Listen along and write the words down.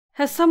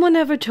Has someone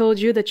ever told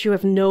you that you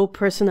have no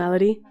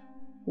personality?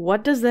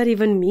 What does that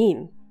even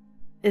mean?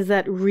 Is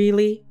that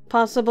really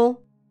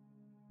possible?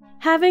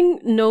 Having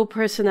no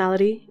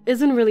personality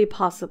isn't really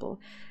possible,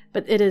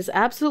 but it is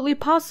absolutely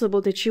possible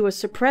that you are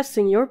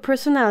suppressing your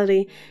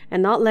personality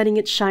and not letting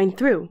it shine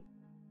through.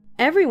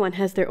 Everyone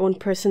has their own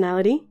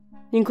personality,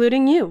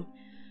 including you.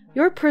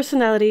 Your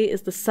personality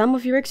is the sum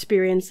of your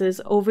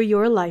experiences over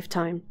your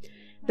lifetime.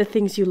 The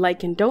things you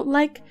like and don't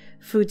like,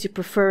 foods you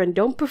prefer and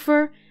don't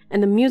prefer,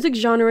 and the music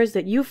genres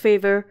that you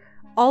favor,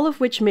 all of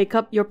which make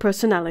up your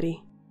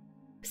personality.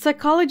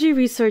 Psychology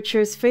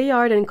researchers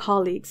Fayard and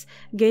colleagues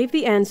gave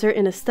the answer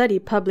in a study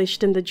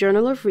published in the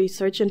Journal of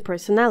Research and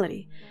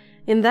Personality.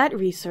 In that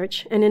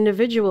research, an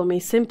individual may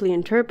simply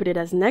interpret it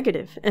as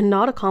negative and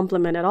not a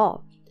compliment at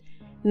all.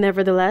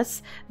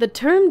 Nevertheless, the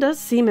term does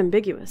seem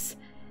ambiguous.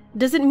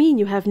 Does it mean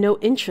you have no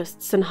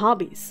interests and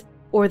hobbies,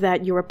 or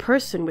that you're a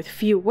person with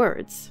few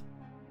words?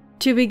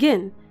 To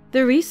begin,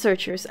 the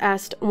researchers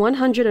asked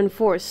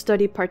 104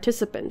 study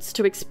participants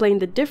to explain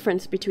the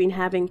difference between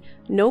having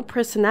no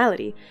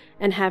personality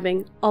and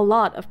having a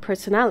lot of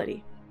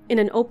personality in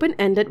an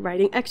open-ended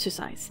writing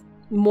exercise.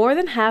 More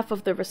than half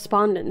of the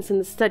respondents in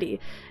the study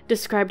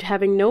described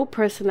having no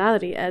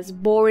personality as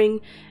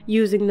boring,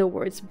 using the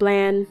words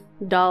bland,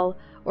 dull,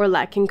 or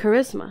lacking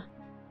charisma.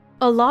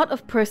 A lot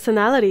of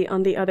personality,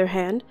 on the other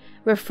hand,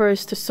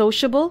 refers to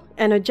sociable,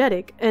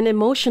 energetic, and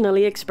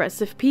emotionally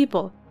expressive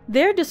people.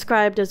 They're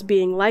described as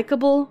being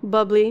likable,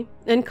 bubbly,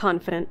 and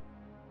confident.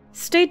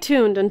 Stay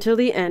tuned until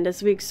the end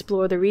as we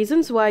explore the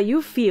reasons why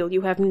you feel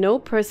you have no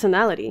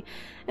personality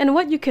and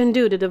what you can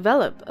do to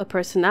develop a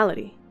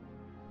personality.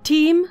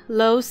 Team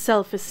Low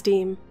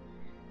Self-Esteem.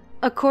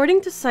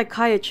 According to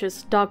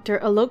psychiatrist Dr.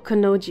 Alok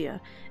Kanodia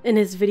in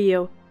his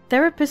video,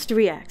 Therapist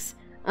Reacts,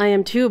 I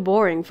am too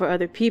boring for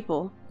other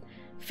people.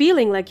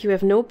 Feeling like you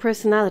have no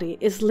personality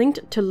is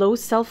linked to low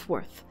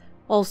self-worth,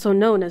 also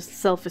known as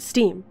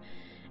self-esteem.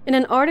 In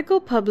an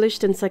article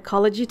published in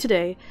Psychology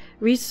Today,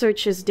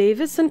 researchers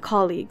Davis and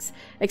colleagues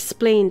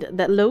explained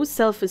that low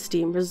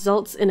self-esteem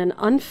results in an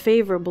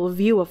unfavorable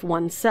view of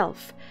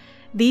oneself.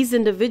 These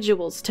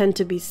individuals tend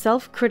to be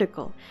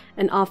self-critical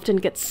and often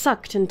get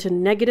sucked into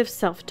negative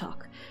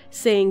self-talk,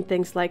 saying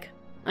things like,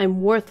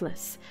 I'm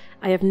worthless,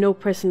 I have no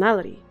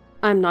personality,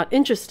 I'm not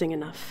interesting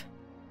enough.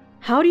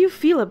 How do you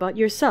feel about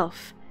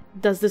yourself?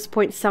 Does this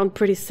point sound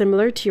pretty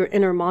similar to your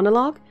inner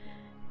monologue?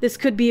 This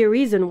could be a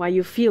reason why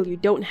you feel you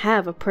don't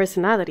have a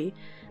personality,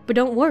 but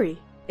don't worry,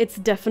 it's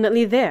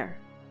definitely there.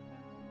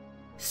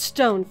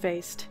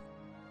 Stone-faced.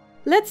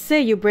 Let's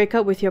say you break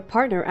up with your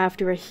partner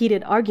after a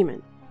heated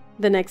argument.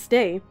 The next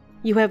day,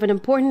 you have an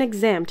important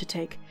exam to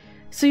take,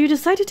 so you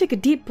decide to take a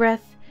deep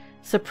breath,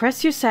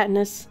 suppress your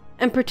sadness,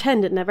 and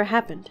pretend it never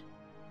happened.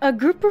 A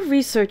group of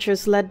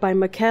researchers led by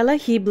Michaela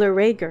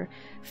Hiebler-Ragger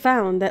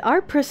found that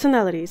our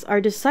personalities are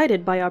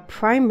decided by our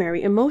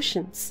primary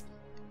emotions: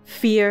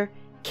 fear,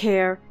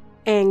 care,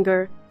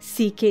 anger,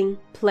 seeking,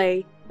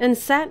 play, and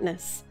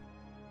sadness.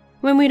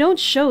 When we don't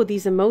show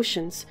these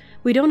emotions,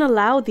 we don't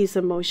allow these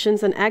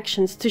emotions and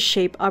actions to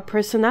shape our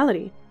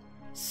personality.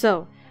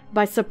 So,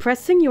 by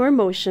suppressing your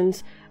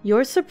emotions,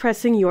 you're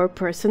suppressing your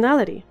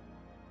personality.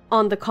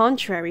 On the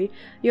contrary,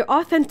 your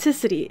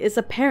authenticity is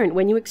apparent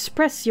when you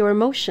express your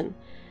emotion.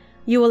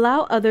 You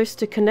allow others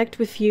to connect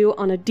with you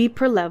on a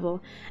deeper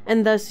level,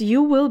 and thus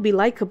you will be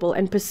likable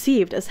and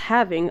perceived as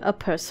having a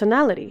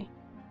personality.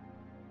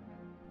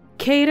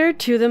 Cater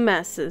to the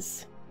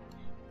masses.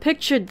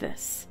 Picture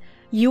this.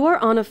 You are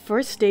on a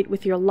first date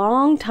with your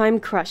longtime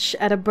crush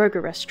at a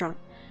burger restaurant.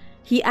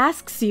 He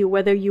asks you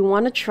whether you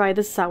want to try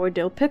the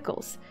sourdough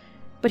pickles.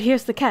 But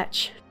here's the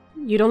catch.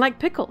 You don't like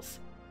pickles.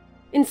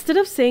 Instead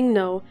of saying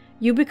no,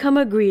 you become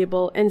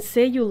agreeable and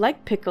say you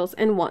like pickles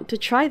and want to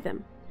try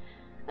them.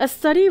 A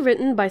study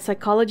written by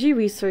psychology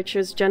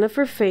researchers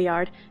Jennifer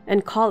Fayard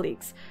and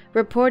colleagues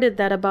reported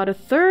that about a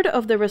third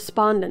of the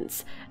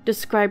respondents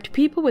described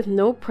people with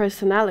no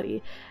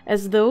personality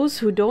as those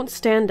who don't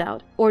stand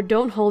out or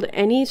don't hold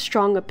any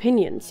strong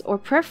opinions or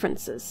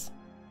preferences.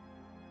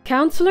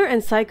 Counselor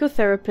and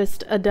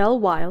psychotherapist Adele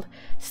Wild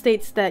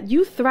states that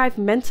you thrive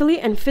mentally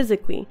and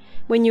physically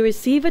when you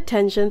receive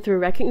attention through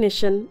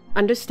recognition,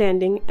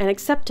 understanding, and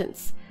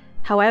acceptance.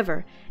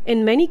 However,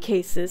 in many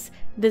cases,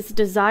 this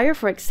desire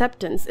for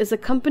acceptance is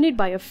accompanied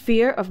by a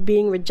fear of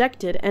being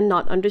rejected and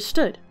not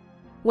understood.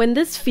 When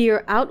this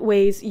fear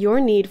outweighs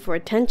your need for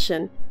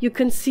attention, you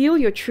conceal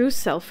your true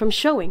self from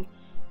showing.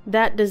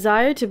 That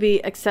desire to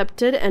be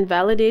accepted and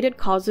validated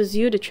causes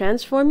you to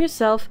transform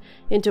yourself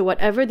into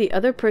whatever the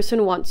other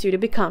person wants you to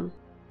become.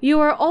 You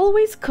are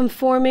always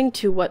conforming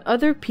to what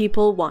other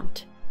people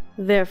want.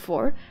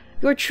 Therefore,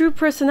 your true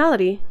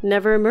personality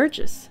never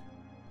emerges.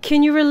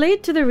 Can you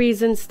relate to the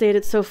reasons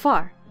stated so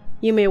far?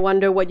 You may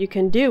wonder what you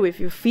can do if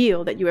you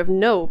feel that you have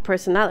no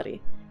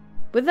personality.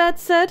 With that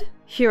said,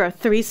 here are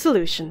 3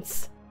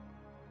 solutions.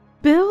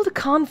 Build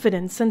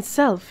confidence and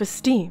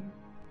self-esteem.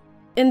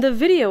 In the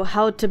video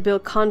How to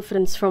Build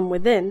Confidence from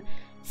Within,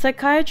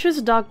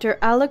 psychiatrist Dr.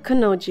 Alok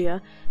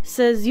Kanodia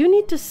says you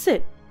need to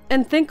sit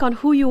and think on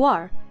who you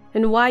are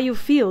and why you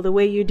feel the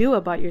way you do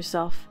about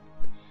yourself.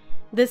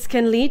 This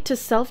can lead to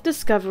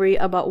self-discovery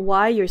about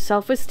why your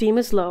self-esteem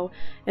is low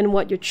and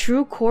what your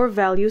true core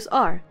values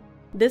are.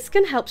 This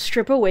can help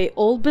strip away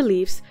old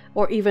beliefs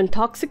or even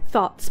toxic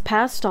thoughts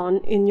passed on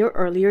in your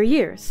earlier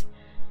years.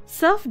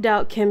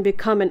 Self-doubt can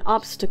become an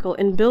obstacle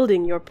in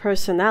building your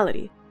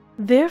personality.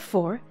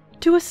 Therefore,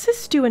 to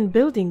assist you in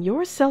building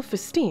your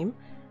self-esteem,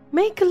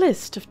 make a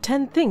list of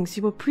 10 things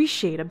you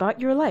appreciate about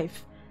your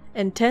life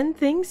and 10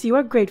 things you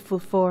are grateful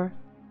for.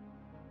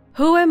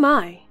 Who am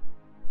I?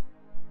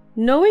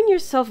 Knowing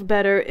yourself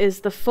better is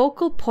the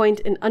focal point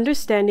in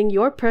understanding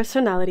your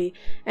personality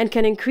and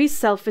can increase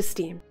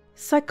self-esteem.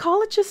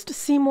 Psychologist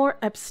Seymour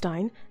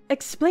Epstein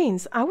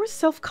explains our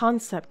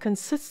self-concept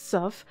consists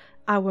of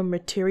our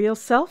material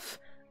self,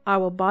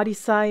 our body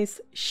size,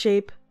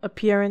 shape,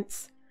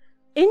 appearance,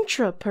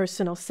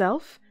 intrapersonal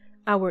self,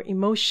 our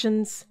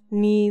emotions,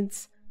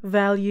 needs,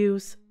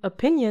 values,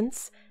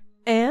 opinions,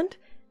 and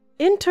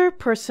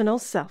interpersonal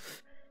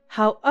self,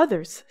 how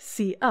others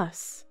see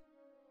us.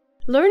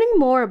 Learning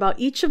more about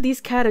each of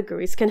these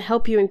categories can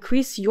help you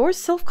increase your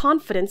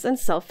self-confidence and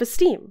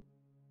self-esteem.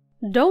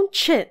 Don't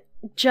chit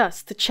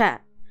just to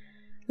chat.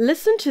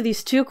 Listen to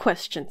these 2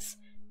 questions.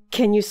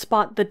 Can you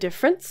spot the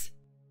difference?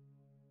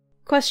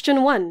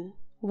 Question 1.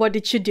 What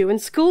did you do in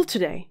school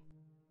today?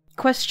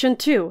 Question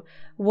 2.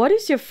 What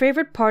is your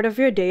favorite part of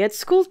your day at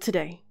school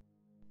today?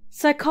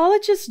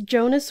 Psychologist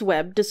Jonas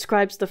Webb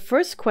describes the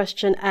first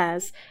question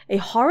as a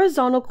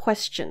horizontal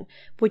question,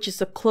 which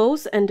is a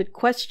close-ended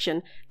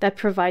question that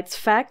provides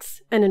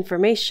facts and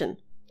information.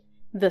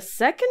 The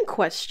second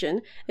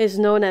question is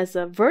known as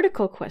a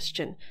vertical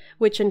question,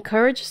 which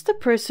encourages the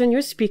person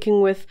you're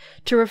speaking with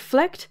to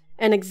reflect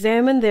and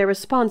examine their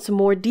response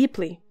more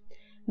deeply.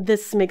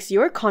 This makes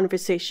your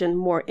conversation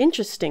more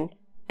interesting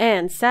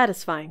and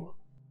satisfying.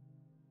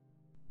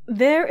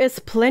 There is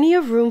plenty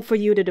of room for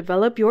you to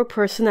develop your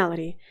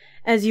personality,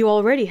 as you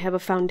already have a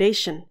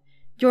foundation.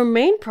 Your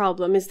main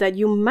problem is that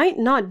you might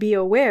not be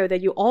aware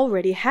that you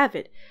already have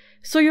it,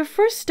 so your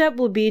first step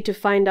will be to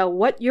find out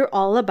what you're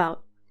all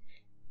about.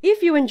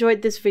 If you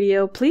enjoyed this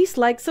video, please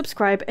like,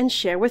 subscribe, and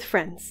share with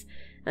friends.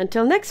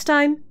 Until next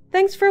time,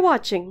 thanks for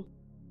watching.